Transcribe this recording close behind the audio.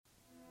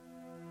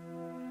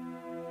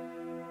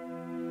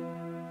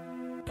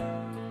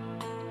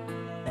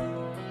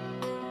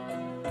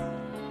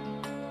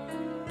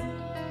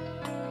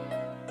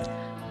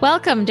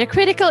Welcome to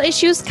Critical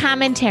Issues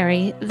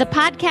Commentary, the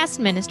podcast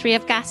ministry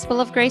of Gospel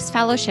of Grace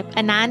Fellowship,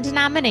 a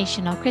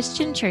non-denominational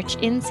Christian church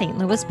in St.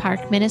 Louis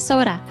Park,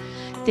 Minnesota.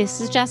 This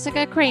is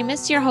Jessica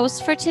Kramus, your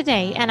host for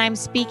today, and I'm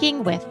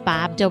speaking with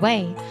Bob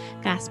DeWay,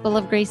 Gospel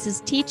of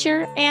Grace's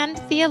teacher and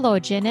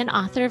theologian and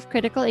author of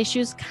Critical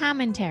Issues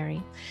Commentary.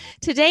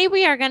 Today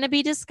we are going to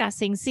be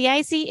discussing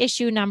CIC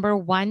issue number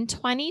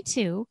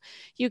 122.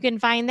 You can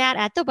find that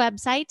at the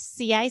website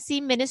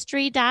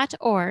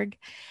cicministry.org,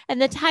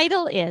 and the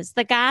title is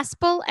The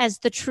Gospel as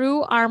the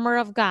True Armor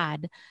of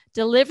God,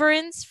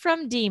 Deliverance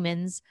from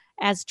Demons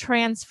as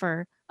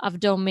Transfer of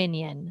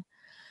Dominion.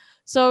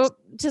 So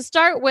to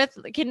start with,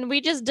 can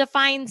we just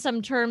define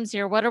some terms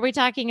here? What are we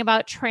talking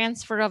about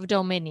transfer of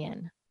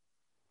dominion?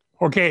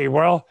 Okay,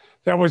 well,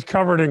 that was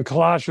covered in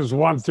Colossians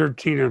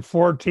 1:13 and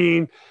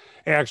 14,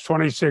 Acts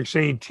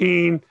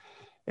 26:18.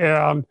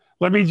 And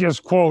let me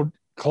just quote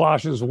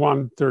Colossians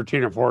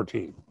 1:13 and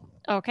 14.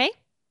 Okay.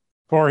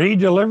 For he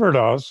delivered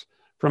us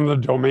from the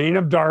domain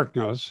of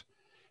darkness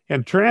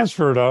and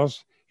transferred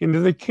us into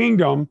the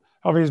kingdom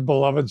of his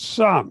beloved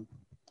Son,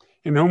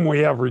 in whom we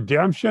have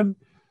redemption,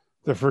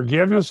 the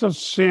forgiveness of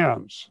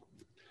sins.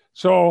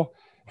 So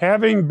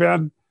having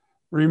been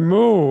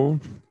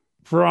removed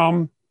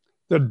from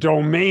the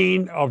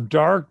domain of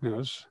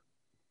darkness,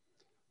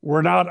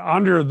 we're not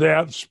under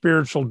that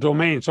spiritual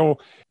domain. So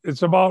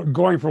it's about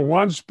going from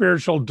one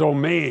spiritual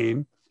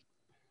domain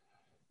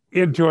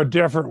into a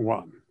different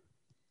one.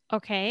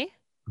 Okay.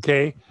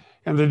 Okay.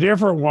 And the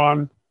different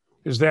one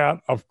is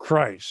that of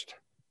Christ.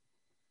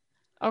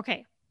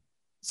 Okay.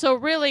 So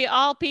really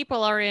all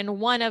people are in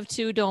one of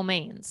two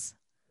domains.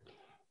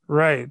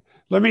 Right.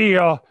 Let me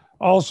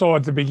also,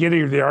 at the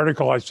beginning of the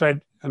article, I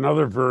said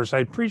another verse.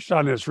 I preached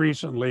on this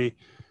recently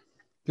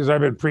because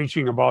I've been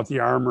preaching about the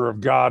armor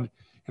of God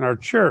in our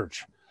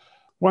church.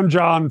 1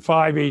 John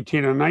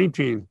 5:18 and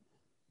 19.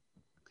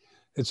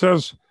 It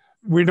says,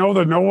 we know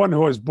that no one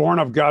who is born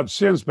of God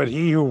sins, but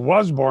he who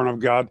was born of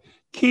God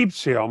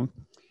keeps him,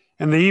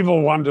 and the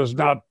evil one does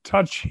not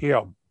touch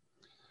him.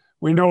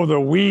 We know that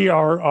we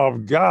are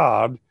of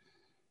God,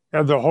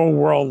 and the whole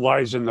world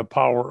lies in the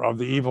power of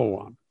the evil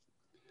one.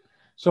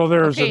 So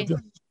there's a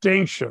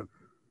distinction.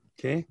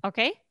 Okay.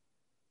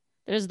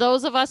 There's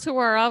those of us who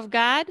are of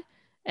God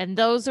and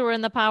those who are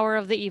in the power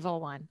of the evil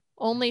one.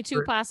 Only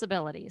two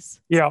possibilities.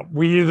 Yeah,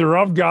 we either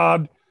of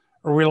God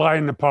or we lie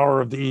in the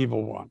power of the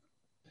evil one.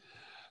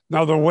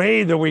 Now, the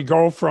way that we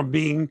go from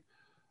being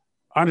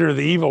under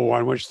the evil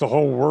one, which the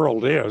whole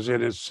world is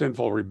in its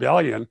sinful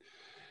rebellion,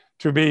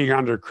 to being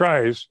under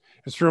Christ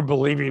is through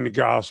believing the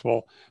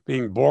gospel,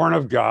 being born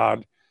of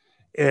God,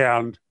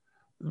 and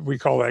we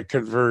call that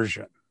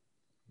conversion.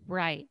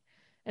 Right.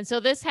 And so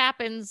this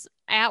happens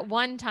at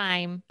one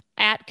time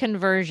at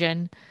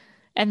conversion,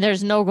 and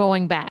there's no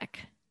going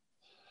back.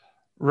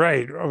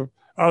 Right.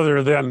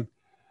 Other than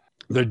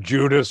the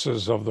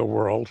Judases of the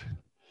world.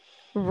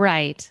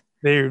 Right.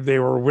 They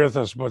were with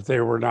us, but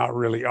they were not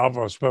really of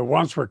us. But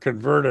once we're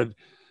converted,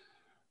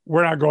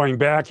 we're not going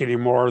back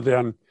anymore.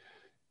 Then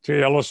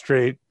to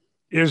illustrate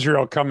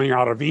Israel coming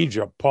out of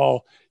Egypt,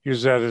 Paul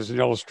used that as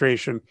an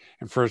illustration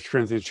in 1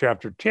 Corinthians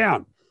chapter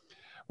 10.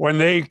 When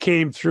they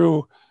came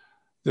through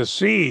the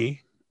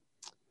sea,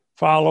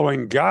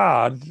 following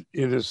God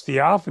in his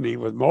theophany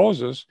with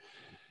Moses,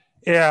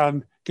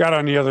 and got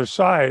on the other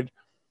side,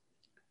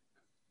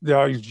 the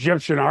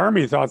Egyptian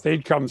army thought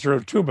they'd come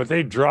through too, but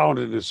they drowned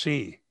in the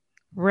sea.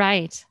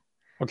 Right.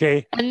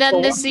 Okay. And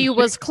then the sea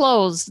was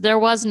closed. There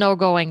was no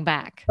going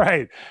back.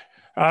 Right.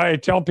 I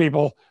tell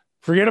people,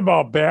 forget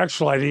about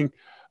backsliding.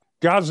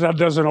 God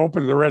doesn't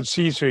open the Red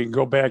Sea so you can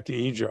go back to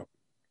Egypt.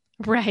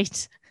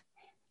 Right.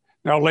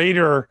 Now,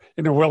 later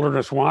in the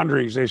wilderness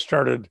wanderings, they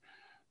started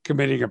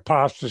committing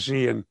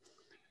apostasy, and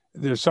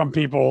there's some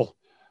people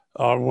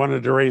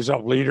wanted to raise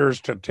up leaders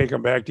to take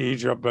them back to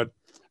Egypt, but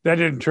that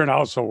didn't turn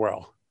out so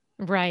well.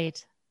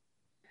 Right.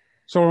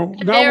 So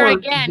and now there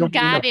again,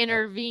 God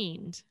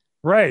intervened.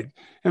 Right.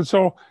 And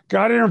so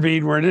God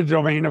intervened. We're in the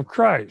domain of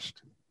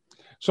Christ.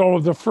 So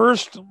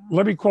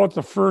let me quote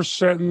the first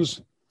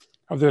sentence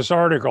of this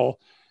article,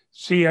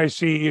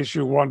 CIC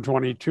issue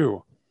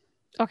 122.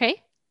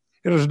 Okay.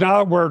 It is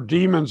not where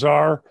demons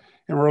are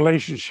in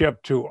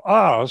relationship to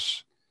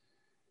us.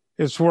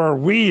 It's where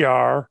we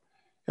are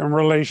in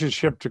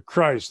relationship to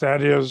Christ.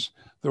 That is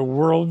the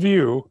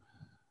worldview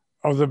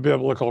of the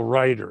biblical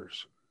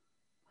writers.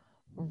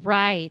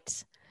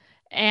 Right.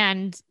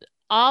 And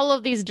all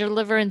of these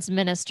deliverance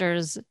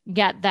ministers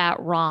get that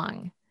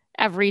wrong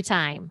every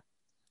time.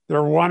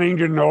 They're wanting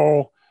to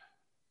know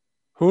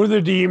who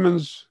the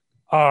demons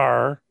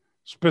are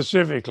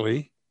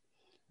specifically,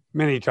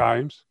 many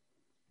times,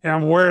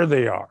 and where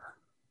they are.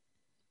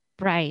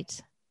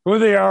 Right. Who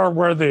they are,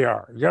 where they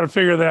are. You got to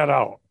figure that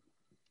out.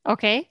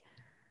 Okay.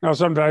 Now,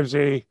 sometimes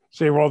they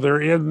say, well,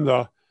 they're in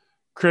the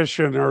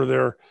Christian, or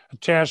they're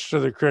attached to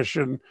the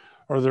Christian,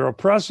 or they're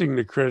oppressing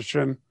the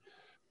Christian.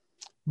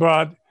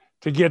 But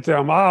to get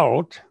them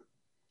out,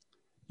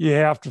 you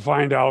have to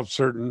find out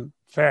certain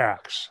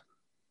facts.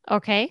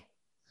 Okay.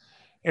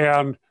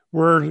 And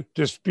we're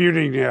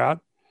disputing that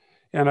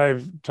And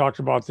I've talked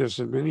about this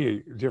in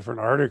many different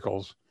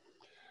articles.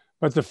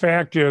 But the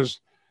fact is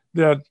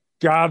that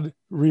God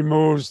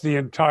removes the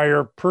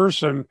entire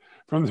person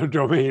from the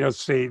domain of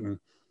Satan.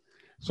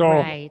 So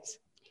right.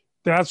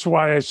 that's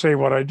why I say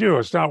what I do.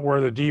 It's not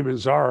where the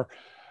demons are.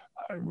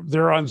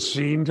 They're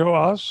unseen to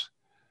us.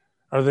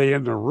 Are they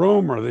in the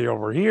room? Are they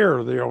over here?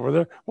 Are they over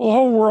there? Well, the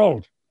whole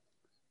world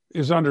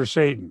is under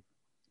Satan.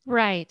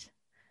 Right.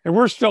 And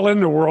we're still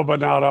in the world, but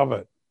not of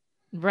it.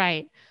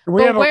 Right.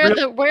 We But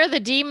have where the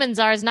demons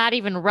are is not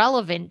even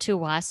relevant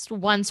to us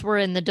once we're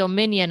in the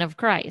dominion of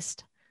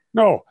Christ.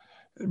 No,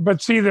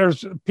 but see,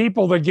 there's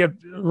people that get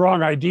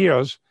wrong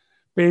ideas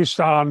based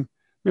on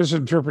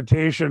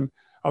misinterpretation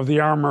of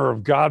the armor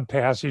of God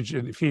passage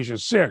in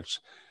Ephesians 6,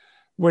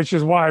 which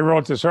is why I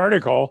wrote this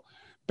article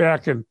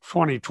back in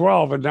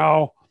 2012. And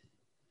now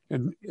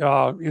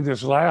in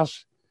this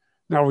last,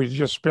 now we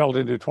just spilled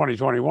into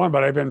 2021,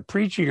 but I've been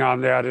preaching on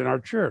that in our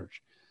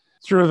church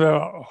through the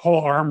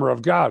whole armor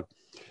of God.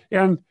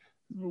 And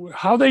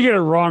how they get it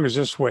wrong is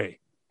this way,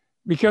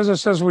 because it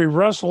says we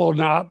wrestle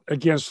not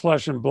against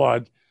flesh and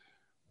blood,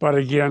 but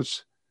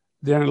against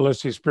the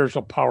enlisted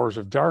spiritual powers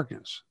of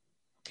darkness.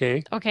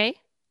 Okay. Okay.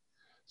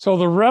 So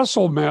the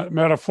wrestle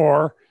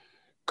metaphor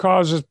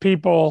causes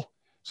people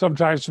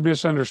sometimes to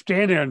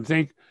misunderstand it and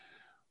think,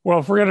 well,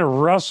 if we're going to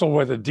wrestle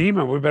with a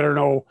demon, we better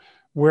know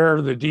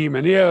where the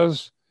demon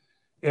is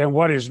and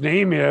what his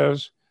name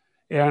is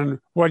and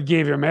what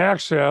gave him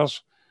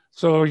access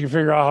so that we can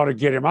figure out how to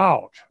get him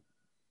out.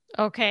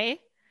 Okay.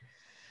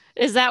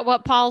 Is that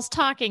what Paul's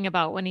talking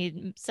about when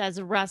he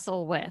says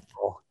wrestle with?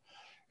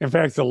 In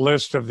fact, the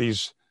list of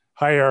these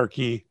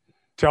hierarchy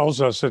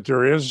tells us that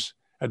there is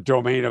a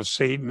domain of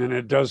Satan and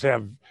it does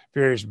have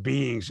various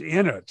beings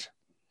in it.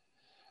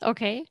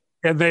 Okay.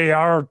 And they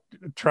are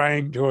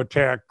trying to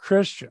attack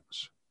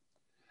Christians.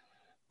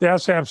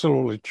 That's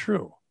absolutely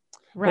true.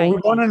 Right. But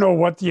we want to know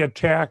what the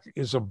attack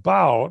is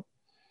about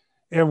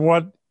and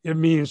what it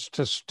means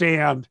to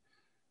stand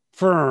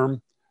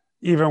firm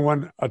even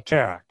when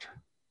attacked.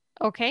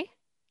 Okay.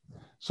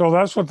 So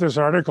that's what this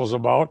article is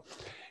about.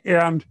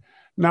 And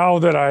now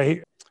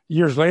that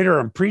years later,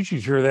 I'm preaching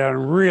through that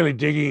and really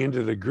digging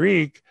into the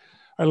Greek,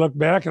 I look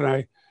back and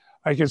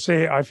I can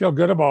say I feel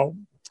good about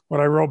what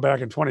I wrote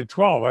back in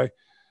 2012.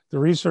 The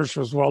research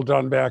was well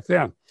done back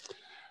then.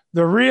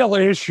 The real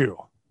issue,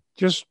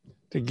 just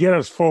to get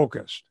us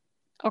focused.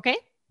 Okay.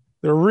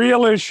 The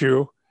real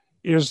issue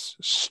is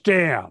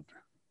stand.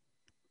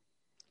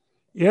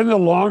 In the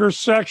longer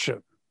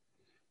section,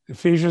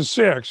 Ephesians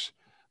 6,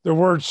 the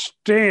word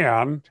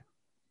stand,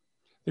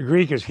 the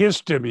Greek is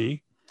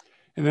histemi,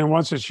 and then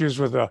once it's used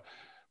with a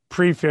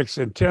prefix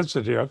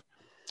intensive, it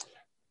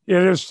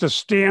is to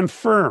stand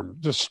firm,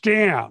 to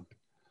stand.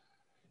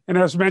 And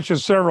that's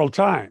mentioned several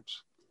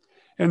times.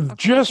 And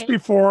just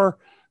before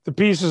the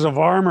pieces of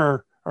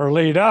armor are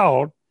laid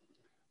out,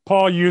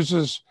 Paul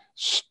uses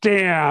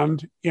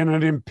stand in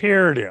an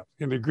imperative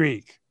in the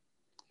Greek.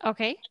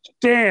 Okay.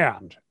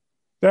 Stand.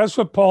 That's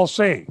what Paul's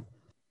saying.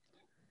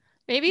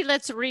 Maybe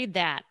let's read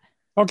that.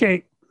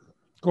 Okay,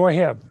 go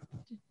ahead.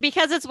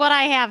 Because it's what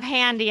I have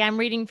handy. I'm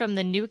reading from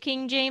the New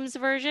King James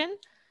Version.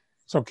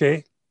 It's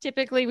okay.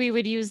 Typically, we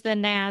would use the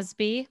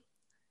NASB.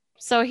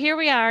 So here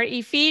we are,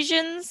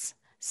 Ephesians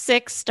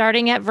 6,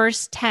 starting at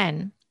verse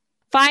 10.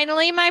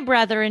 Finally, my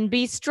brethren,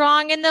 be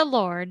strong in the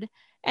Lord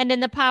and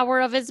in the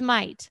power of his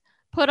might.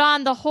 Put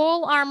on the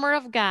whole armor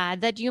of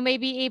God, that you may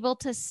be able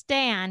to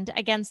stand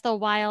against the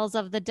wiles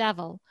of the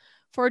devil.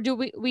 For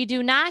we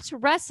do not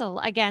wrestle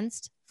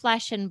against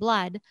flesh and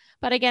blood,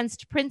 but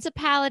against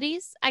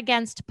principalities,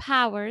 against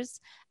powers,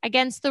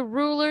 against the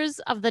rulers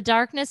of the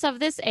darkness of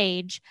this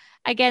age,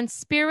 against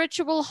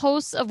spiritual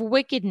hosts of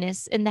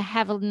wickedness in the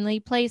heavenly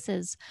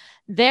places.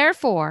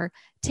 Therefore,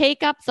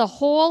 take up the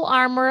whole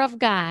armor of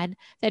God,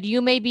 that you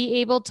may be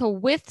able to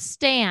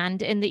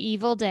withstand in the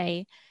evil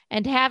day,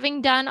 and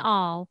having done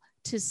all,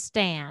 to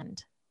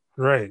stand.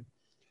 Right.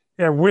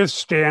 Yeah,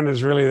 withstand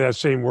is really that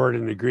same word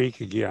in the Greek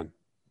again.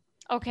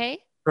 Okay.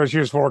 It's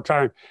used 4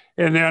 times.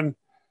 And then,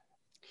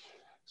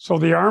 so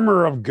the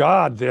armor of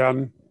God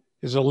then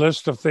is a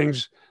list of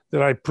things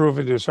that I prove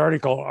in this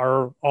article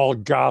are all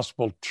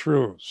gospel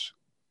truths.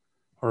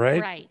 All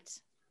right?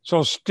 Right.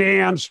 So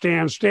stand,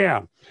 stand,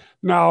 stand.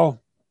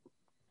 Now,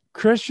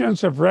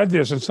 Christians have read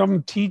this, and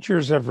some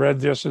teachers have read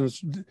this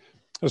and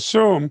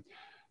assume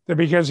that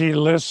because he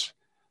lists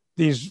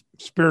these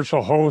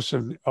spiritual hosts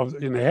in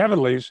the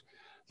heavenlies,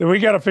 that we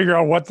got to figure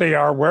out what they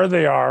are, where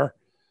they are,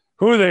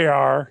 who they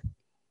are,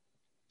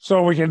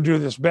 so we can do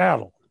this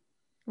battle.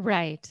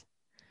 Right.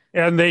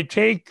 And they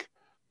take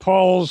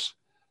Paul's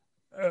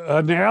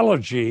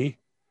analogy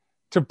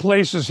to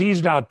places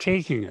he's not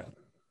taking it.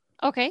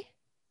 Okay.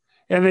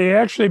 And they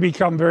actually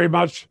become very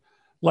much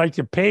like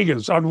the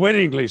pagans,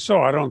 unwittingly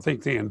so. I don't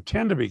think they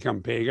intend to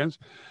become pagans.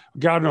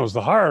 God knows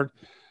the heart,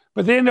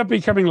 but they end up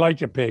becoming like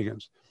the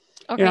pagans.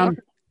 Okay. And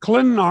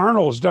Clinton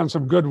Arnold's done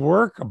some good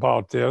work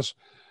about this,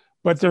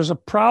 but there's a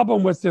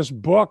problem with this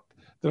book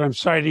that I'm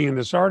citing in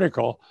this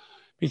article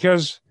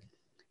because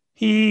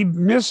he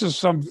misses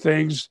some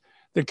things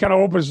that kind of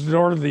opens the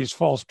door to these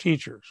false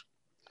teachers.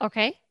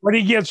 Okay. What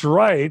he gets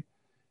right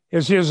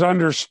is his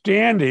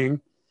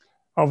understanding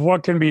of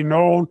what can be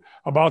known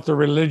about the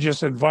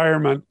religious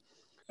environment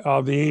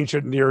of the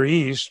ancient Near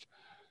East,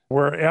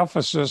 where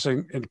Ephesus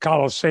and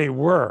Colossae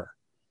were.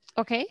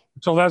 Okay.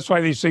 So that's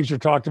why these things are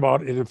talked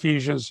about in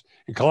Ephesians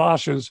and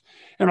Colossians,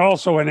 and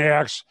also in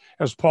Acts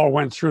as Paul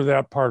went through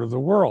that part of the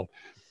world.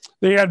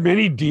 They had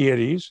many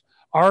deities.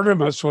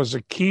 Artemis was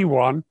a key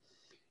one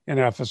in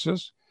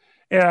Ephesus.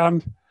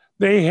 And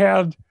they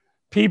had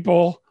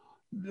people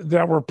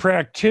that were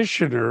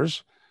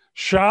practitioners,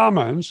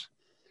 shamans,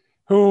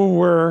 who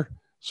were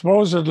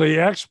supposedly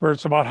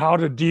experts about how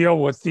to deal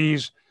with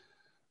these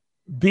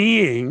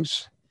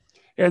beings.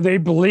 And they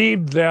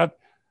believed that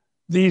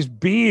these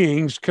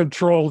beings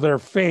control their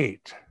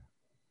fate.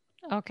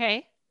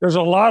 Okay. There's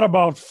a lot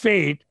about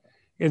fate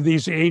in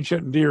these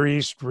ancient Near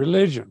East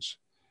religions.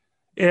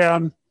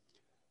 And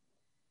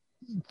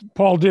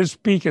Paul did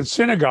speak in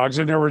synagogues,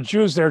 and there were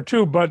Jews there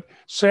too. But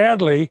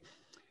sadly,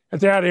 at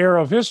that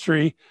era of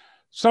history,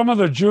 some of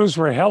the Jews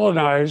were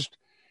Hellenized,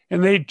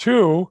 and they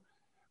too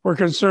were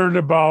concerned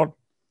about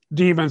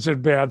demons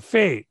and bad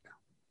fate.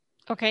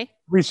 Okay.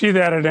 We see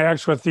that in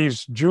Acts with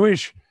these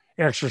Jewish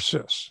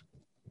exorcists.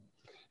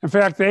 In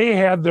fact, they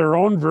had their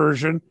own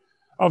version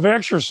of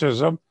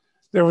exorcism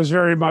that was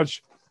very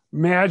much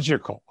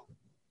magical.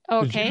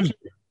 Okay.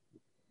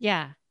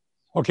 Yeah.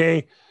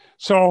 Okay.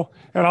 So,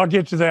 and I'll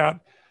get to that.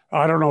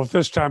 I don't know if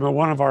this time in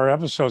one of our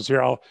episodes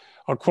here, I'll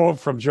quote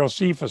from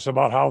Josephus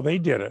about how they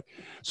did it.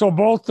 So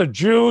both the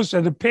Jews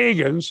and the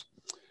pagans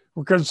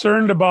were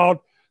concerned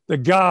about the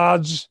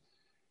gods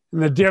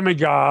and the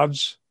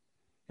demigods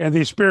and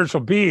these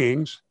spiritual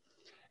beings,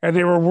 and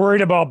they were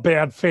worried about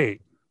bad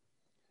fate.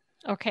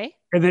 Okay.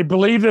 And they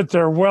believed that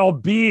their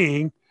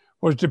well-being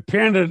was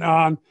dependent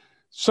on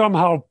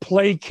somehow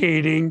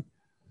placating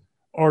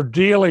or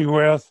dealing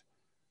with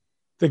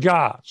the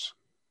gods.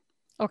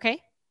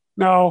 Okay.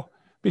 Now,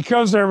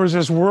 because there was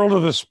this world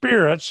of the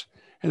spirits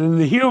and then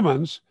the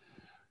humans,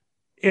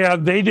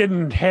 and they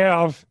didn't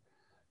have,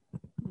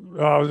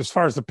 as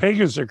far as the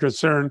pagans are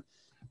concerned,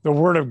 the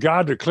word of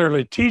God to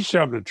clearly teach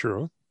them the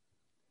truth.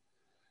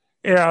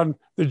 And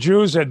the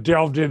Jews had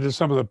delved into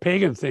some of the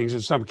pagan things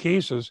in some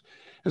cases,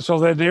 and so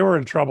then they were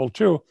in trouble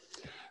too.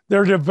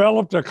 There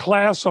developed a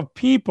class of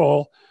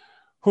people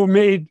who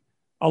made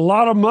a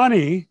lot of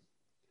money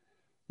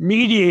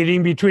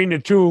mediating between the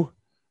two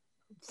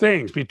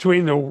things,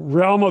 between the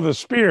realm of the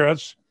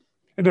spirits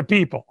and the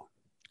people.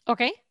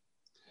 Okay.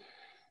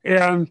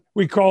 And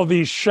we call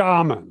these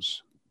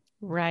shamans.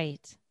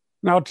 Right.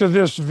 Now, to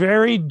this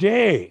very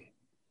day,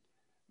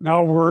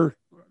 now we're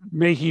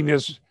making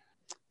this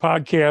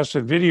podcast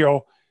and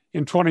video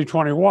in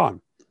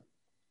 2021.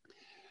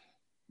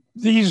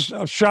 These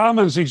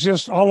shamans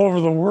exist all over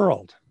the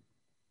world.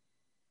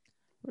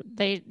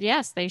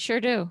 Yes, they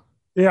sure do.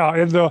 Yeah,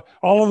 and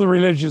all of the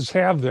religions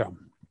have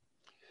them.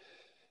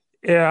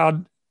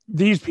 And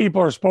these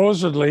people are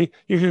supposedly,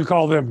 you can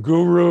call them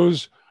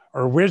gurus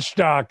or witch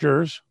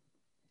doctors.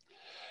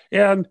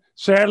 And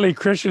sadly,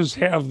 Christians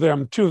have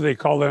them too. They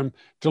call them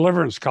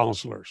deliverance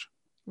counselors.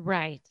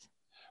 Right.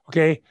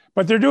 Okay.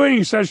 But they're doing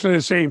essentially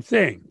the same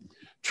thing,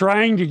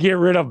 trying to get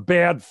rid of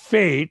bad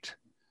fate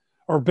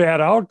or bad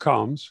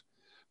outcomes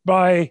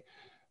by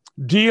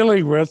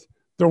dealing with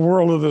the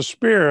world of the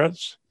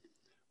spirits,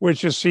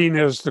 which is seen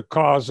as the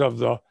cause of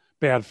the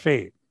bad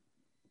fate.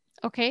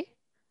 Okay.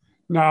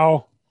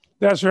 Now,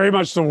 that's very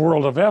much the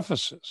world of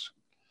Ephesus.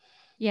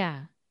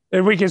 Yeah.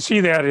 And we can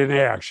see that in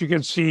Acts. You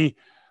can see,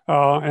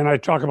 and I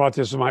talk about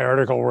this in my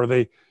article, where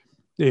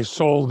they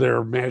sold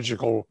their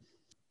magical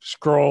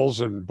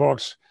scrolls and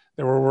books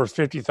that were worth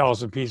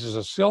 50,000 pieces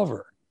of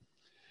silver.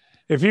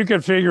 If you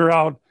can figure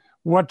out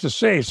what to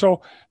say.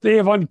 So they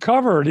have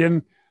uncovered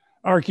in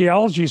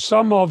archaeology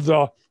some of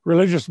the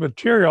religious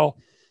material,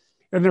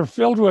 and they're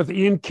filled with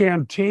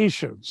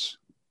incantations.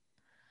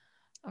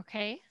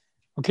 Okay.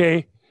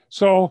 Okay.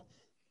 So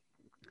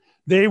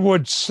they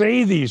would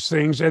say these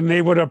things and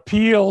they would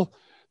appeal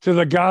to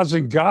the gods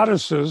and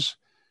goddesses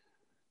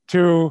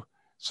to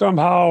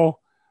somehow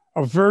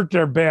avert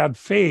their bad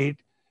fate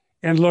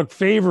and look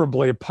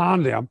favorably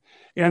upon them.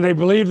 And they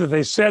believe that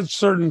they said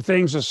certain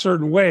things a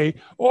certain way,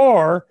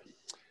 or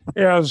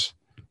as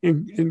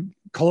in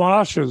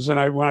Colossians,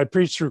 and when I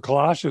preached through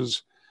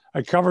Colossians,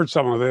 I covered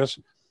some of this.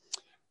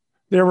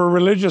 There were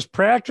religious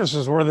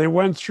practices where they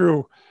went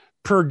through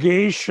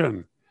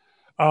purgation,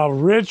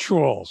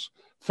 rituals,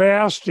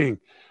 fasting,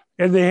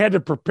 and they had to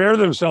prepare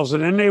themselves.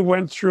 And then they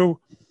went through,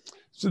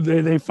 so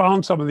they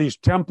found some of these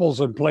temples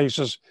and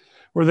places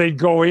where they'd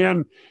go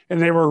in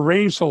and they were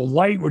arranged so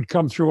light would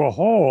come through a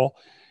hole.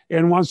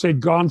 And once they'd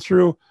gone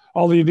through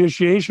all the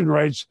initiation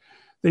rites,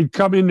 they'd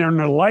come in there and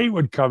the light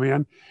would come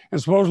in.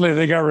 And supposedly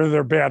they got rid of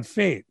their bad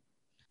fate.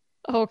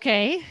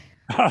 Okay.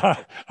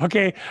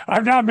 Okay.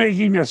 I'm not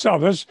making this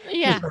up.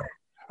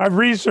 I've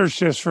researched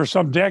this for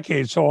some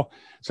decades,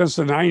 since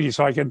the 90s,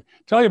 so I can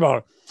tell you about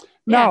it.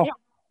 Now,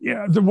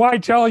 why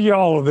tell you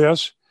all of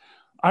this?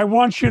 I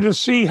want you to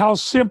see how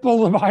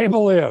simple the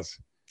Bible is.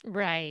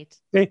 Right.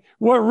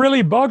 What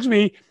really bugs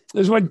me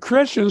is when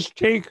Christians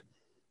take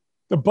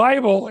the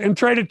Bible and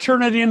try to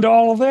turn it into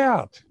all of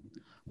that.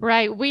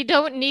 Right. We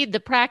don't need the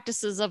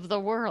practices of the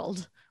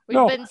world. We've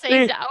No, been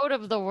saved out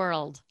of the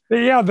world.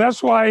 yeah,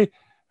 that's why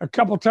a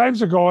couple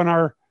times ago in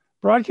our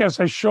broadcast,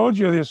 I showed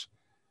you this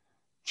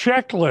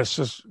checklist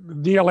this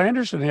Neil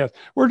Anderson has.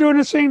 We're doing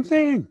the same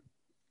thing.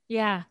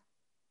 Yeah.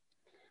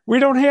 We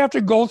don't have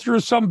to go through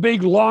some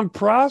big, long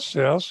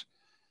process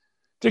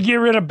to get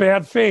rid of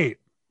bad faith.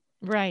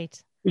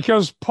 Right.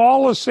 Because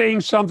Paul is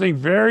saying something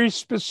very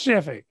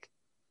specific.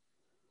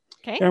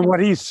 Okay. And what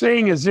he's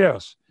saying is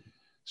this: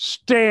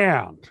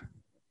 stand.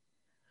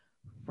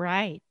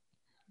 Right.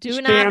 Do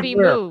Stand not be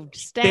where? moved.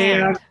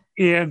 Stand.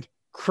 In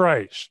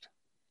Christ.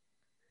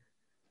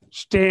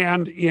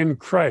 Stand in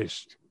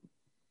Christ.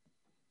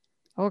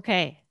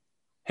 Okay.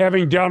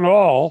 Having done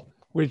all,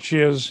 which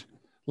is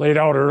laid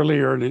out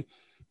earlier in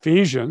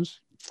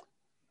Ephesians,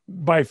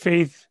 by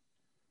faith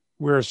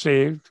we're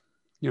saved,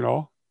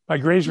 by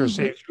grace we're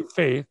saved through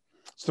faith.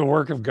 It's the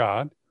work of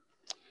God.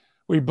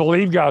 We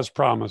believe God's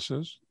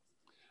promises.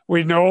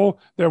 We know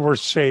that we're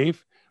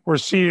safe. We're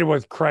seated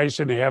with Christ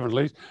in the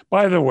heavenlies.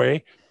 By the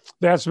way,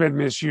 that's been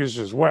misused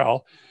as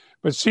well.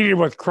 But seated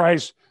with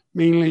Christ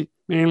mainly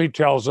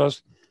tells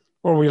us,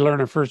 where we learn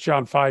in 1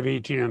 John 5,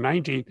 18 and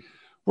 19,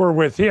 we're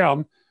with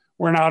him.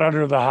 We're not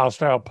under the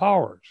hostile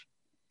powers.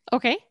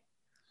 Okay.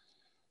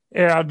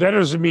 And that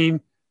doesn't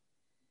mean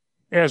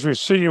as we're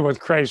seated with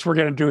Christ, we're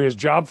going to do his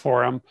job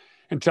for him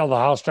and tell the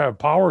hostile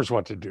powers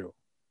what to do.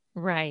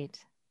 Right.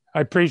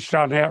 I preached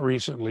on that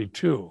recently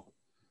too.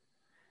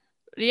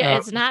 Yeah,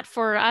 it's not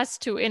for us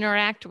to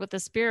interact with the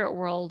spirit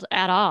world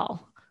at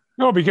all.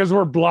 No, because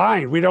we're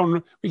blind. We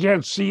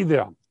can't see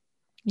them.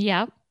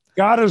 Yeah.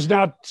 God is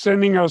not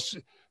sending us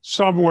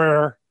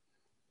somewhere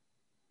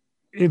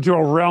into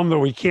a realm that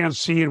we can't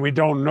see and we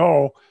don't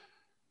know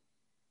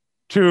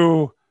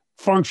to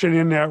function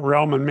in that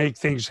realm and make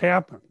things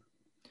happen.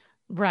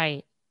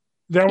 Right.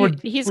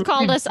 He's He's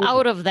called us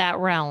out of that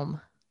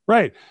realm.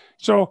 Right.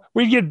 So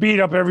we get beat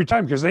up every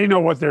time because they know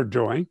what they're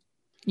doing.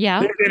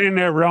 Yeah. They've been in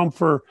that realm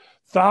for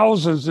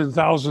thousands and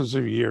thousands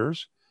of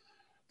years.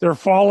 They're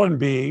fallen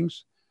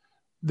beings.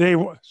 They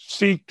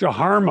seek to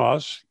harm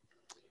us,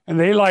 and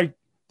they like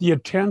the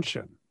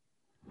attention.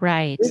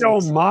 Right. They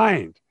don't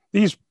mind.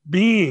 These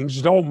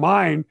beings don't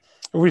mind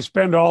if we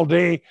spend all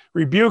day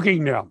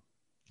rebuking them.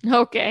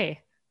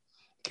 Okay.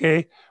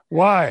 Okay.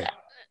 Why?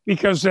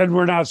 Because then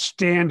we're not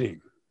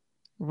standing.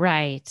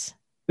 Right.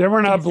 Then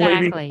we're not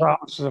believing the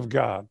promises of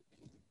God.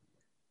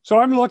 So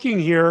I'm looking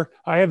here.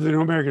 I have the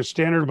New American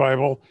Standard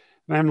Bible,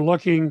 and I'm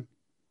looking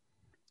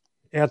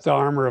at the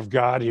armor of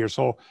God here.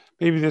 So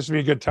maybe this would be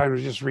a good time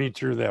to just read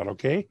through that,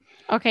 okay?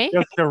 Okay.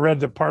 Jessica read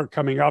the part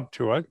coming up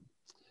to it.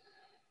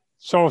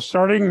 So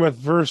starting with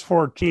verse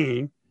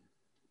 14,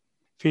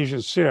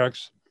 Ephesians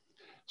 6,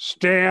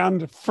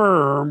 stand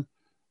firm,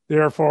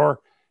 therefore,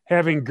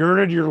 having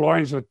girded your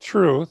loins with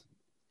truth,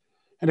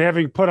 and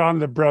having put on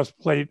the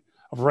breastplate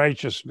of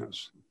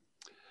righteousness.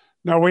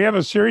 Now, we have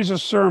a series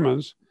of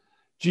sermons,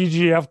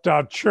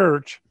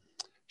 ggf.church.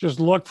 Just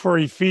look for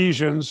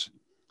Ephesians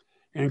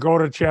and go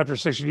to chapter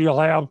 6, and you'll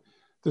have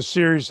the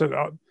series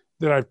that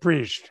I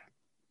preached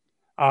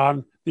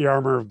on the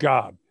armor of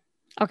God.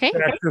 Okay. In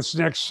fact, this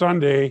next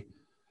Sunday,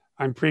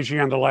 I'm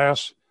preaching on the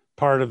last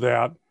part of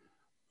that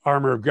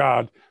armor of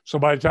God. So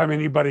by the time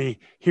anybody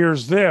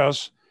hears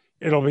this,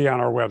 it'll be on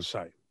our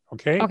website.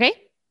 Okay? Okay.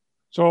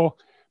 So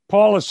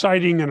Paul is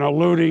citing and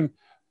alluding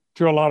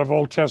to a lot of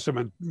Old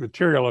Testament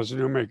material, as the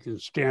New American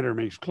Standard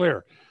makes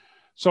clear.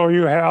 So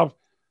you have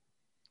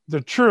the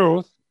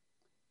truth,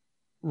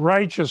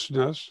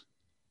 righteousness,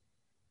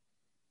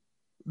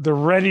 the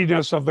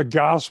readiness of the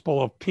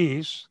gospel of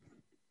peace,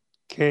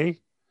 okay?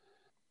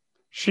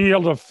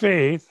 Shield of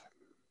faith,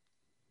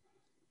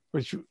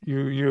 which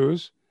you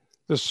use,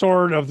 the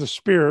sword of the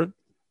Spirit,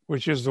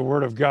 which is the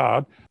word of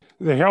God,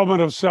 the helmet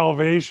of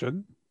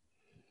salvation,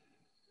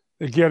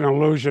 again, an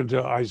allusion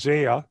to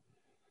Isaiah,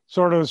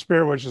 sword of the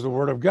Spirit, which is the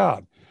word of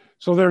God.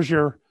 So there's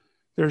your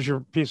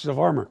pieces of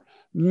armor.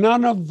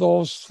 None of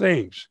those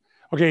things,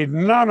 okay,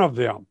 none of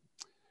them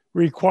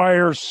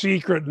require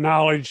secret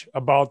knowledge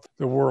about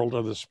the world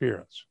of the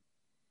spirits.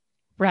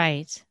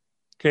 Right.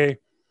 Okay.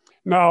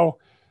 Now,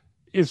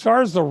 as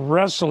far as the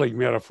wrestling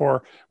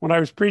metaphor, when I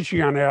was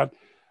preaching on that,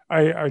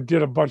 I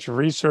did a bunch of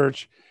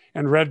research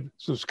and read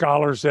some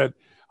scholars that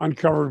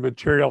uncovered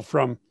material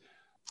from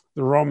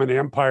the Roman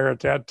Empire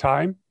at that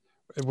time,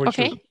 which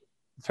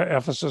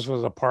Ephesus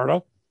was a part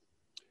of.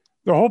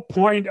 The whole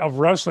point of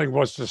wrestling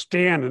was to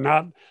stand and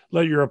not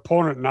let your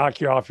opponent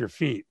knock you off your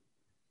feet.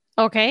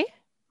 Okay.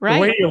 Right.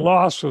 The way you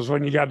lost was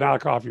when you got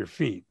knocked off your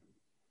feet.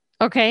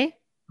 Okay.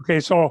 Okay,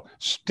 so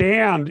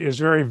stand is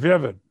very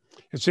vivid.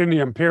 It's in the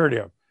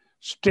imperative.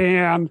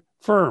 Stand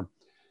firm.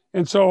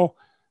 And so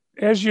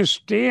as you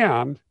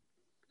stand,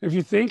 if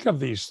you think of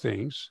these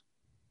things,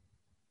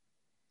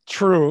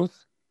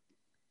 truth,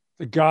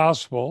 the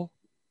gospel,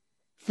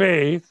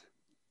 faith,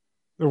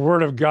 the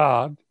word of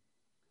God,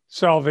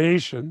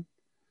 salvation,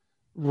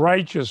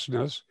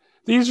 righteousness,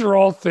 These are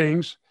all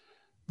things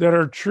that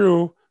are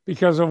true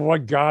because of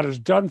what God has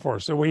done for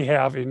us, that we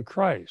have in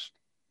Christ.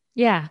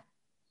 Yeah.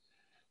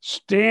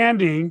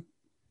 Standing,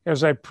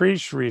 as I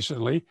preached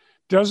recently,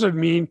 doesn't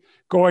mean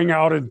going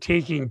out and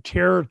taking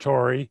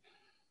territory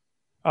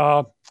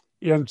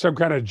in some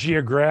kind of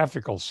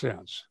geographical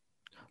sense.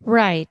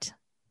 Right.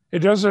 It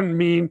doesn't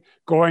mean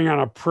going on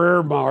a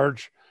prayer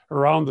march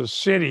around the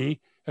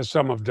city, as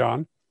some have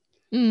done,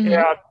 Mm-hmm.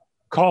 and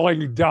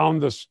calling down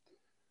the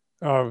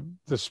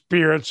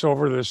spirits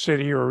over the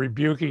city or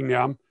rebuking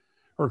them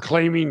or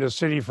claiming the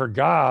city for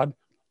God,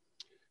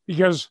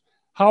 because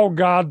how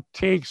God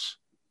takes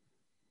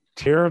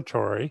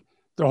territory,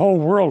 the whole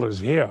world is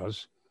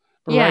his.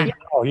 But Yeah. right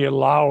now, he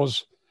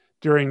allows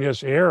during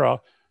this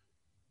era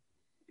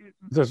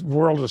the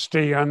world to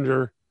stay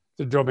under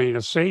the domain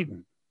of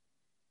Satan.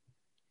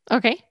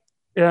 Okay.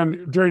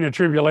 And during the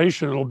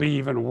tribulation, it'll be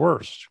even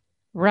worse.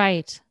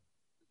 Right.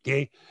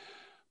 Okay.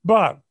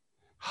 But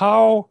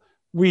how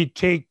we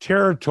take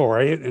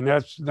territory, and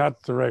that's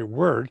not the right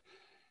word,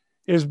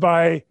 is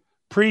by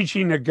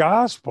preaching the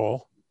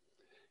gospel.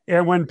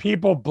 And when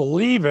people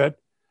believe it,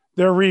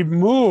 they're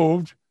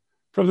removed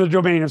from the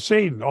domain of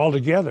Satan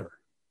altogether.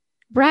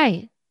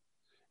 Right.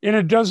 And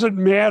it doesn't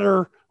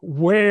matter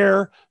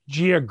where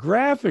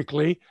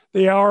geographically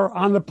they are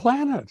on the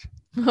planet.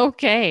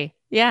 Okay.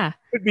 Yeah.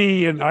 They could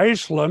be in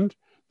Iceland,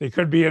 they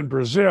could be in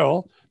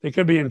Brazil, they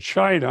could be in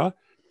China,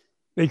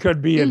 they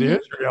could be in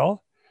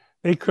Israel,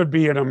 they could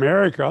be in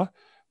America,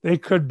 they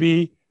could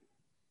be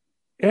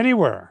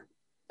anywhere.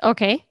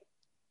 Okay.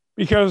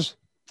 Because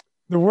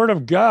the word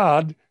of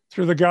God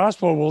through the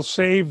gospel will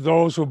save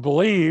those who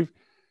believe,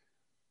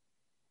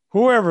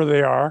 whoever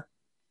they are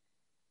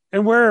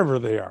and wherever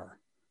they are.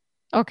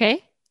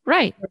 Okay.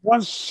 Right.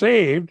 Once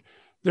saved,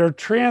 they're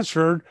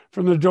transferred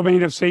from the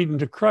domain of Satan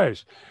to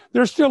Christ.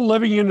 They're still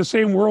living in the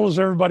same world as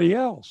everybody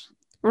else.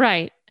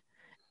 Right.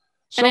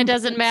 And it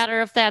doesn't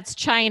matter if that's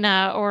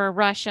China or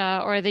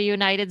Russia or the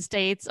United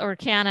States or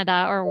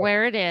Canada or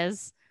where it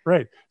is.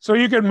 Right. So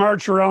you can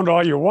march around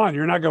all you want.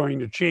 You're not going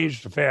to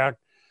change the fact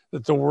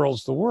that the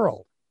world's the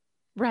world.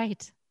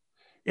 Right.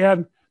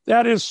 And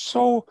that is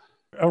so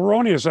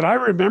erroneous. And I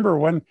remember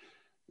when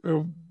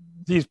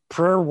these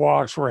prayer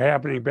walks were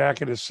happening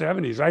back in the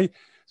 70s.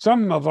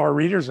 Some of our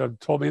readers have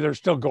told me they're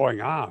still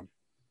going on.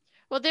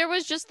 Well, there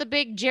was just the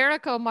big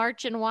Jericho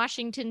March in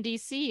Washington,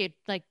 D.C.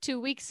 like 2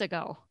 weeks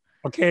ago.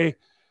 Okay.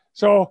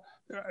 So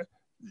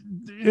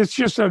it's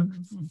just a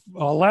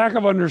lack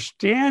of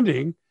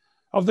understanding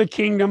of the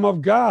kingdom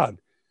of God.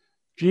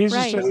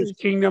 Jesus said his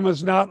kingdom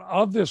is not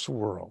of this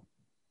world.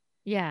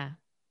 Yeah.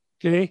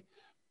 Okay.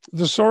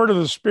 The sword of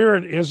the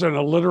Spirit isn't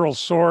a literal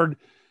sword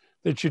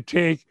that you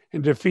take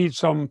and defeat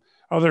some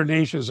other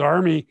nation's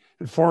army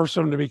and force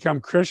them to become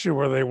Christian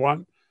whether they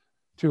want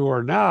to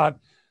or not.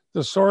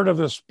 The sword of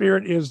the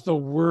Spirit is the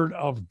word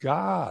of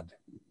God.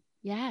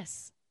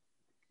 Yes.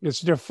 It's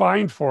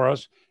defined for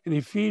us in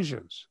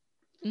Ephesians.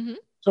 Mm-hmm.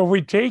 So if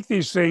we take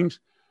these things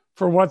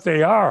for what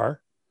they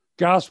are,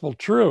 gospel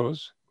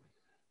truths,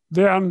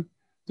 then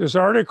this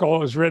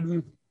article is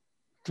written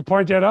to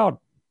point that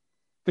out.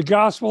 The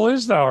gospel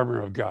is the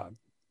armor of God.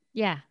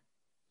 Yeah.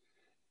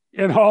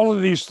 And all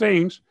of these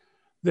things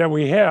that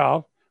we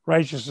have,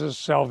 righteousness,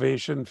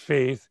 salvation,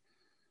 faith,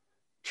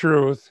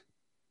 truth,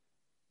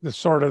 the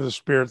sword of the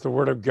Spirit, the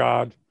word of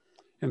God,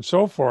 and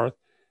so forth,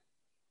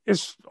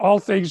 it's all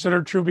things that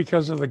are true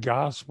because of the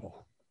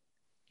gospel.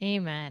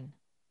 Amen.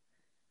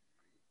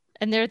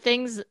 And there are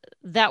things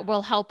that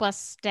will help us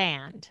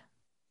stand.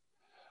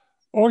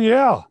 Oh,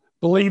 yeah.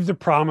 Believe the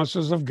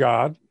promises of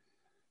God,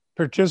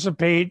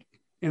 participate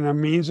in the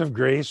means of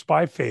grace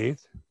by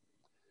faith,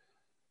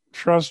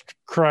 trust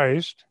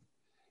Christ,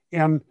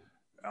 and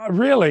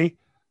really,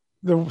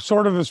 the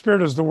sword of the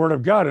Spirit is the word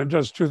of God. It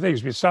does two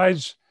things.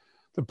 Besides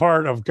the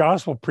part of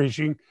gospel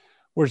preaching,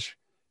 which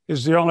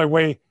is the only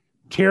way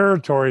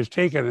territory is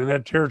taken, and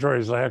that territory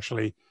is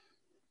actually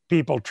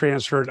people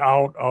transferred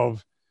out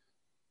of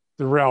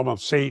the realm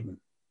of Satan.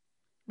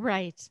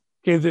 Right.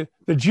 Okay,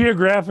 the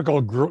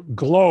geographical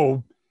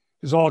globe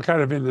is all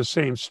kind of in the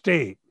same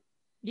state.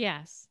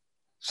 Yes.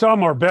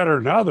 Some are better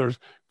than others.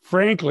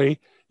 Frankly,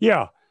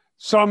 yeah,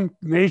 some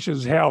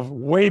nations have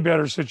way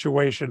better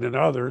situation than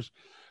others.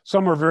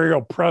 Some are very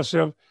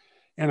oppressive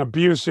and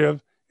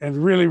abusive and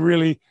really,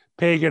 really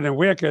pagan and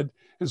wicked,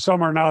 and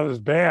some are not as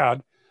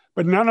bad,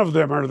 but none of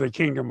them are the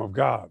kingdom of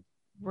God.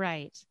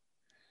 Right.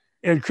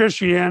 And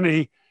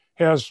Christianity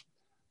has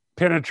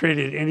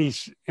penetrated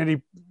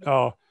any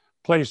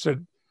place that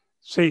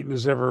Satan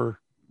has ever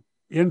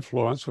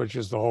influenced, which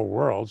is the whole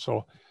world.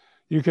 So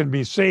you can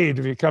be saved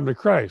if you come to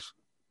Christ.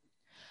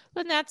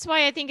 And that's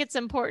why I think it's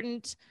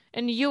important.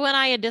 And you and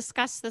I had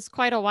discussed this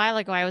quite a while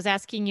ago. I was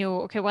asking you,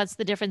 okay, what's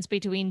the difference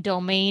between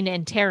domain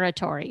and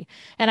territory?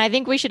 And I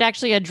think we should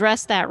actually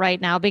address that right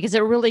now because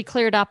it really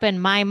cleared up in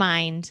my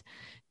mind.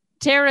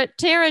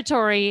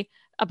 Territory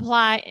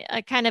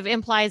kind of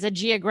implies a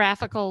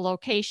geographical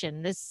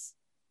location.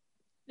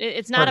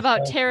 It's not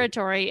about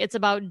territory. It's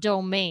about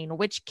domain.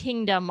 Which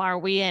kingdom are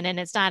we in? And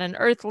it's not an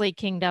earthly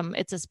kingdom.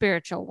 It's a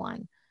spiritual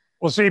one.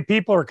 Well, see,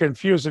 people are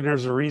confused, and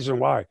there's a reason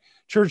why.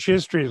 Church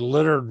history is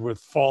littered with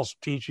false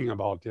teaching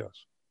about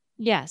this.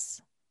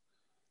 Yes.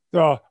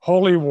 The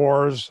holy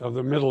wars of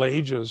the Middle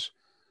Ages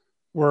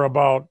were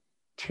about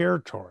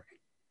territory.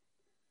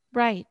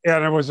 Right.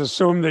 And it was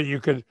assumed that you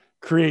could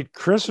create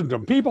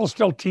Christendom. People are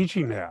still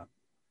teaching that.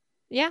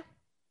 Yeah.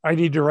 I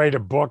need to write a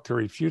book to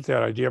refute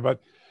that idea.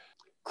 But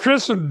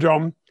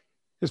Christendom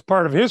is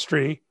part of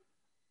history,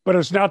 but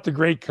it's not the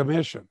Great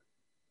Commission.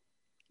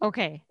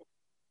 Okay.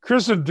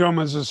 Christendom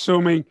is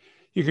assuming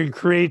you can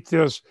create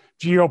this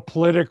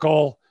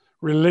geopolitical,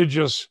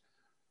 religious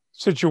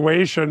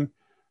situation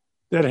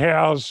that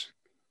has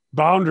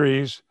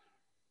boundaries,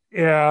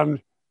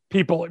 and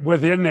people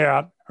within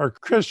that are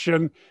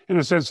Christian in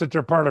the sense that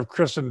they're part of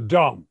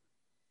Christendom.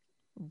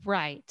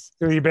 Right.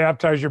 So you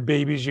baptize your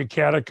babies, you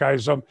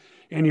catechize them,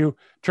 and you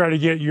try to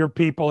get your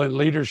people in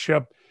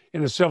leadership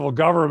in the civil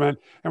government,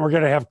 and we're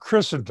going to have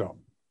Christendom.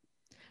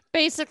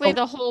 Basically,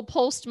 the whole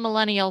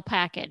post-millennial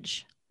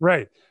package.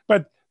 Right.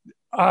 But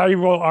I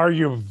will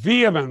argue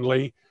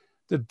vehemently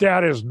that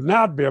that is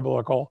not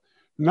biblical,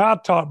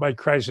 not taught by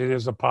Christ and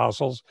his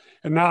apostles,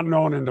 and not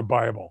known in the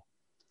Bible.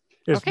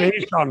 It's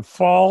based on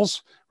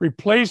false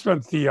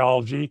replacement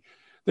theology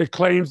that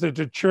claims that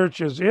the church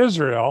is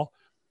Israel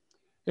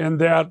and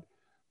that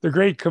the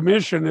Great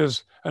Commission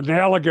is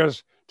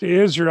analogous to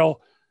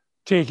Israel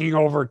taking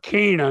over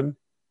Canaan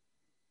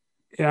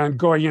and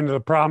going into the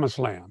Promised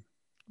Land.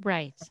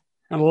 Right.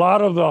 And a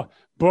lot of the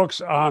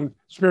books on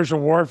spiritual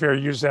warfare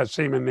use that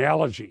same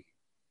analogy.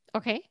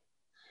 Okay.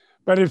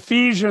 But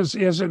Ephesians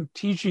isn't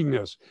teaching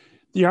this.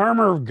 The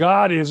armor of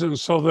God isn't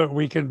so that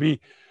we can be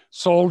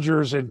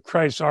soldiers in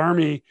Christ's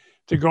army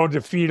to go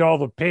defeat all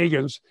the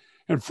pagans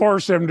and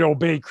force them to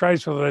obey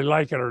Christ whether they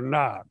like it or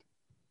not.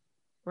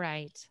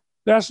 Right.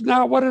 That's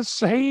not what it's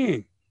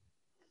saying.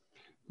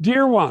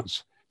 Dear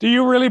ones, do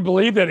you really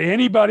believe that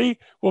anybody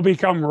will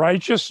become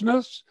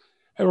righteousness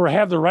or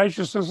have the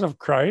righteousness of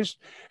Christ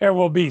and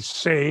will be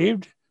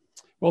saved,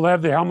 will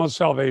have the helmet of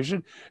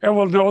salvation, and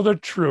will know the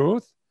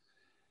truth,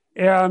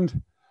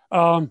 and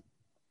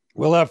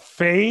will have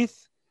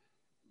faith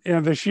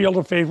and the shield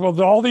of faith?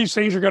 Well, all these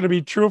things are going to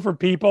be true for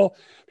people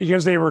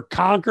because they were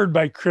conquered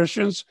by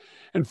Christians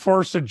and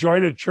forced to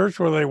join a church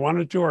whether they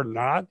wanted to or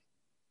not.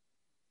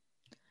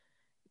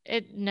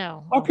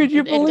 No. How could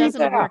you believe it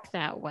doesn't that? work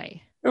that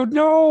way.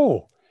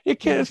 No, it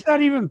can't. It's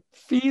not even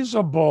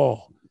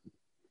feasible.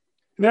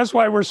 And that's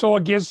why we're so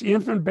against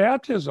infant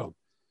baptism,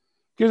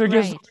 because it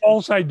gives the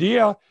false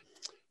idea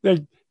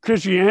that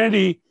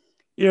Christianity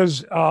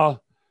is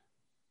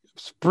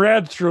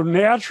spread through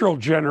natural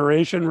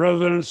generation rather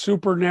than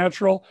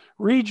supernatural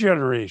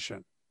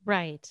regeneration.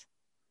 Right.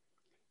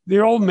 The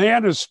old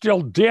man is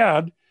still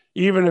dead,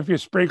 even if you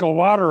sprinkle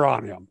water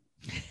on him.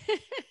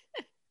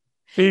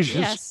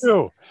 Ephesians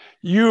 2.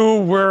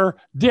 You were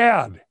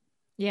dead.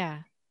 Yeah.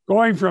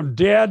 Going from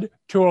dead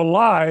to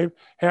alive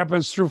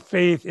happens through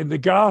faith in the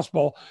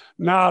gospel,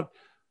 not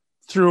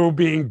through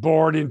being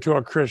born into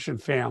a Christian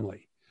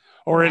family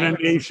or in a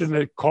nation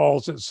that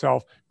calls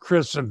itself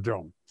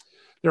Christendom.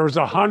 There was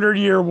a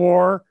 100-year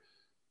war.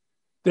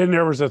 Then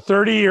there was a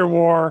 30-year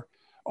war,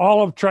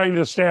 all of trying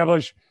to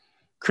establish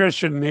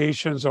Christian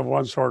nations of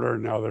one sort or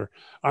another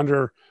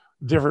under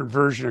different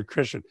version of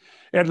Christian.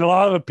 And a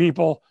lot of the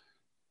people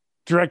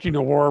directing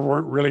the war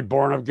weren't really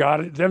born of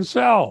God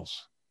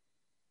themselves.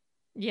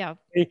 Yeah.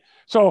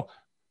 So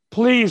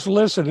please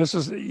listen. This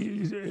is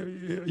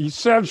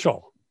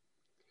essential.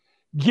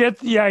 Get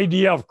the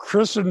idea of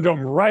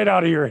Christendom right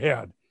out of your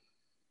head.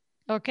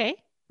 Okay.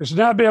 It's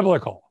not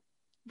biblical.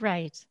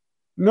 Right.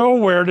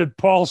 Nowhere did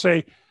Paul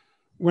say,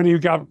 when he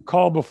got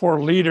called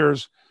before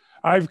leaders,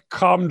 I've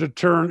come to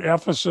turn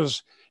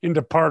Ephesus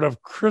into part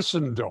of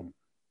Christendom.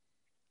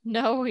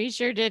 No, he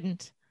sure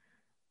didn't.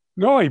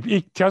 No,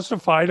 he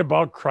testified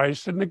about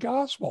Christ and the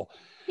gospel.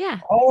 Yeah.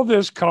 All of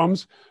this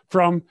comes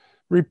from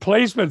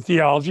replacement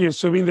theology,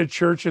 assuming the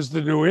church is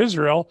the new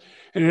Israel,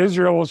 and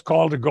Israel was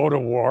called to go to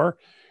war,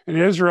 and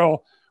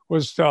Israel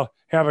was to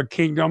have a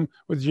kingdom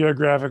with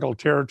geographical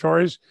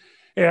territories,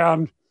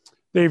 and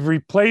they've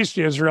replaced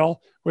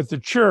Israel with the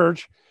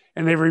church,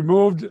 and they've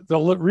removed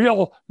the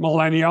real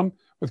millennium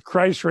with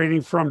Christ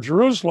reigning from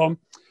Jerusalem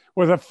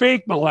with a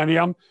fake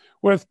millennium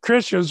with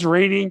Christians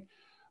reigning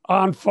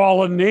on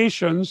fallen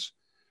nations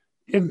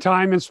in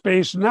time and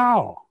space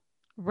now.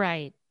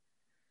 Right.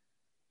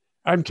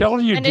 I'm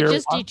telling you, and dear, it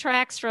just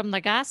detracts from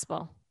the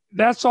gospel.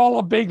 That's all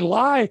a big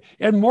lie.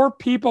 And more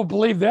people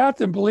believe that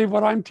than believe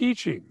what I'm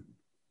teaching.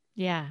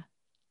 Yeah.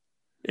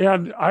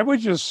 And I would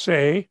just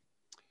say,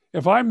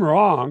 if I'm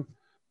wrong,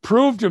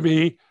 prove to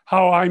me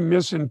how I'm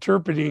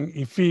misinterpreting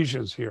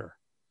Ephesians here.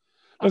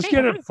 Let's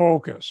get it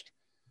focused.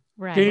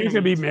 Right. Okay, you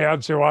can be mad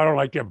and say, well, I don't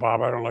like that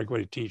Bob. I don't like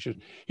what he teaches.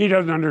 He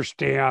doesn't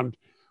understand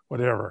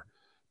whatever,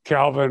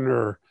 Calvin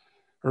or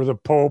the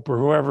Pope or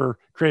whoever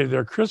created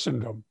their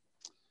Christendom.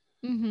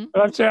 Mm-hmm.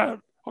 But I'd say,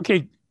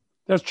 okay,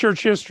 that's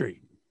church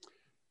history.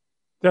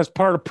 That's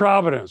part of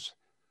providence.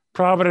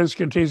 Providence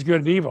contains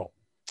good and evil.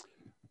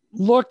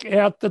 Look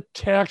at the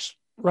text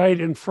right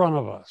in front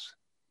of us.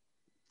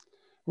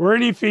 We're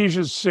in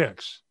Ephesians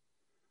 6.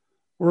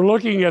 We're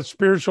looking at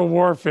spiritual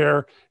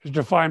warfare as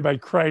defined by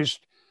Christ's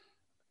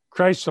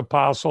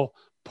apostle,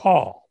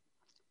 Paul.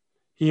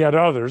 He had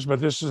others, but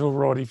this is who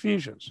wrote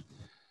Ephesians.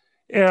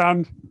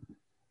 And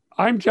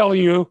I'm telling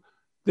you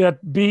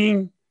that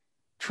being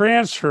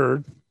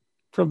transferred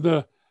from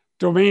the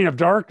domain of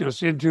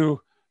darkness into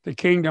the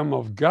kingdom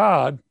of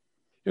God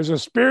is a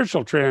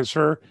spiritual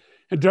transfer.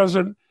 It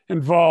doesn't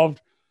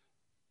involve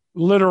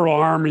literal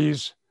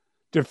armies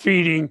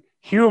defeating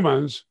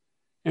humans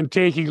and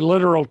taking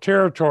literal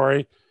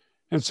territory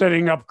and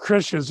setting up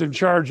Christians in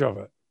charge of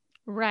it.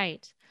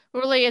 Right.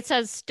 Really, it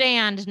says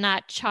stand,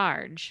 not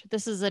charge.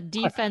 This is a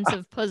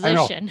defensive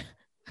position.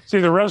 See,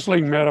 the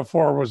wrestling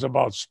metaphor was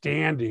about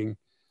standing.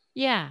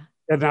 Yeah.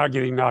 And not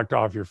getting knocked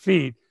off your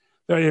feet.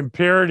 The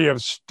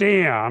imperative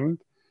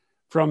stand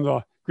from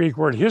the Greek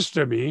word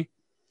histemi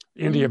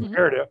in the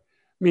imperative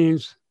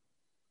means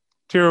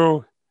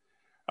to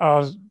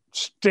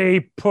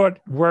stay put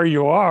where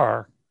you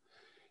are.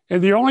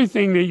 And the only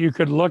thing that you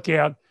could look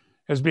at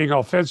as being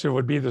offensive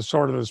would be the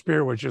sword of the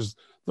Spirit, which is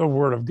the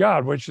word of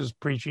God, which is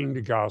preaching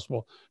the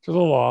gospel to the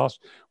lost,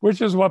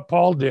 which is what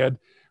Paul did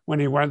when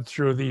he went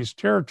through these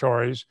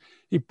territories.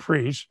 He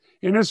preached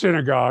in the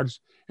synagogues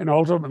and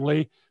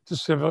ultimately to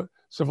civil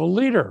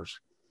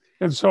leaders.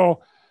 And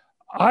so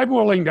I'm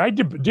willing, I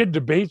did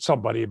debate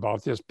somebody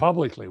about this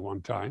publicly one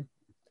time.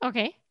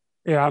 Okay.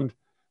 And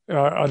an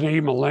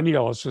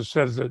amillennialist who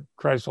says that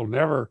Christ will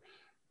never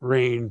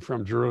reign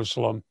from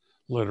Jerusalem,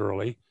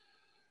 literally.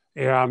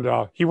 And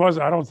I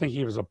don't think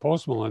he was a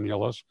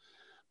postmillennialist.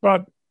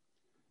 But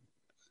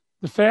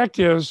the fact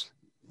is,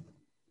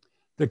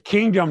 the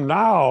kingdom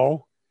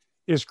now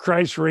is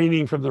Christ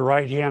reigning from the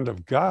right hand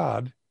of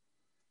God.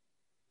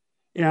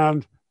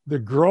 And the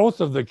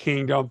growth of the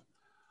kingdom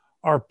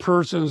are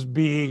persons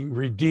being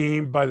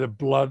redeemed by the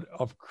blood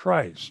of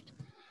Christ,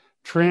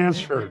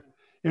 transferred,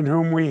 in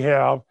whom we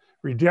have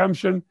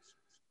redemption,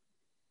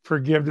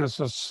 forgiveness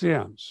of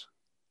sins.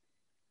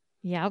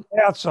 Yep.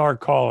 That's our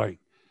calling.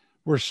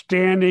 We're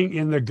standing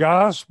in the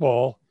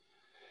gospel.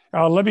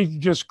 Let me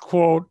just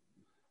quote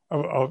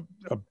a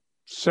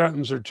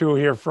sentence or two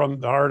here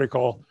from the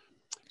article,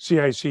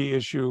 CIC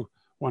issue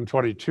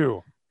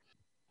 122.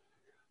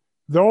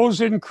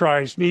 Those in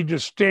Christ need to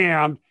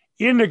stand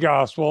in the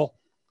gospel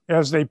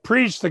as they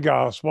preach the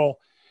gospel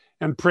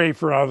and pray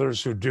for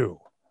others who do.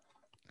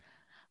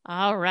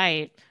 All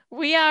right.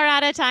 We are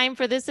out of time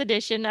for this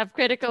edition of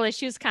Critical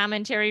Issues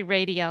Commentary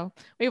Radio.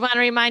 We want to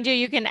remind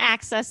you can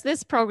access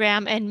this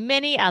program and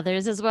many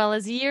others, as well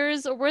as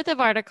years worth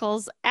of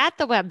articles at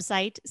the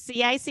website,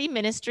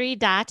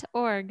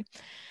 cicministry.org.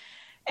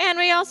 And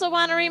we also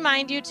want to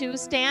remind you to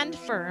stand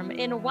firm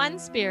in one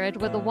spirit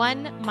with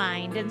one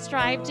mind and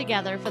strive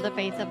together for the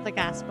faith of the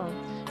gospel.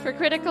 For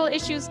Critical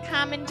Issues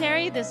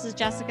Commentary, this is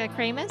Jessica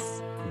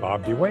Kramus.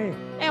 Bob DeWay.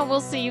 And we'll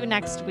see you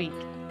next week.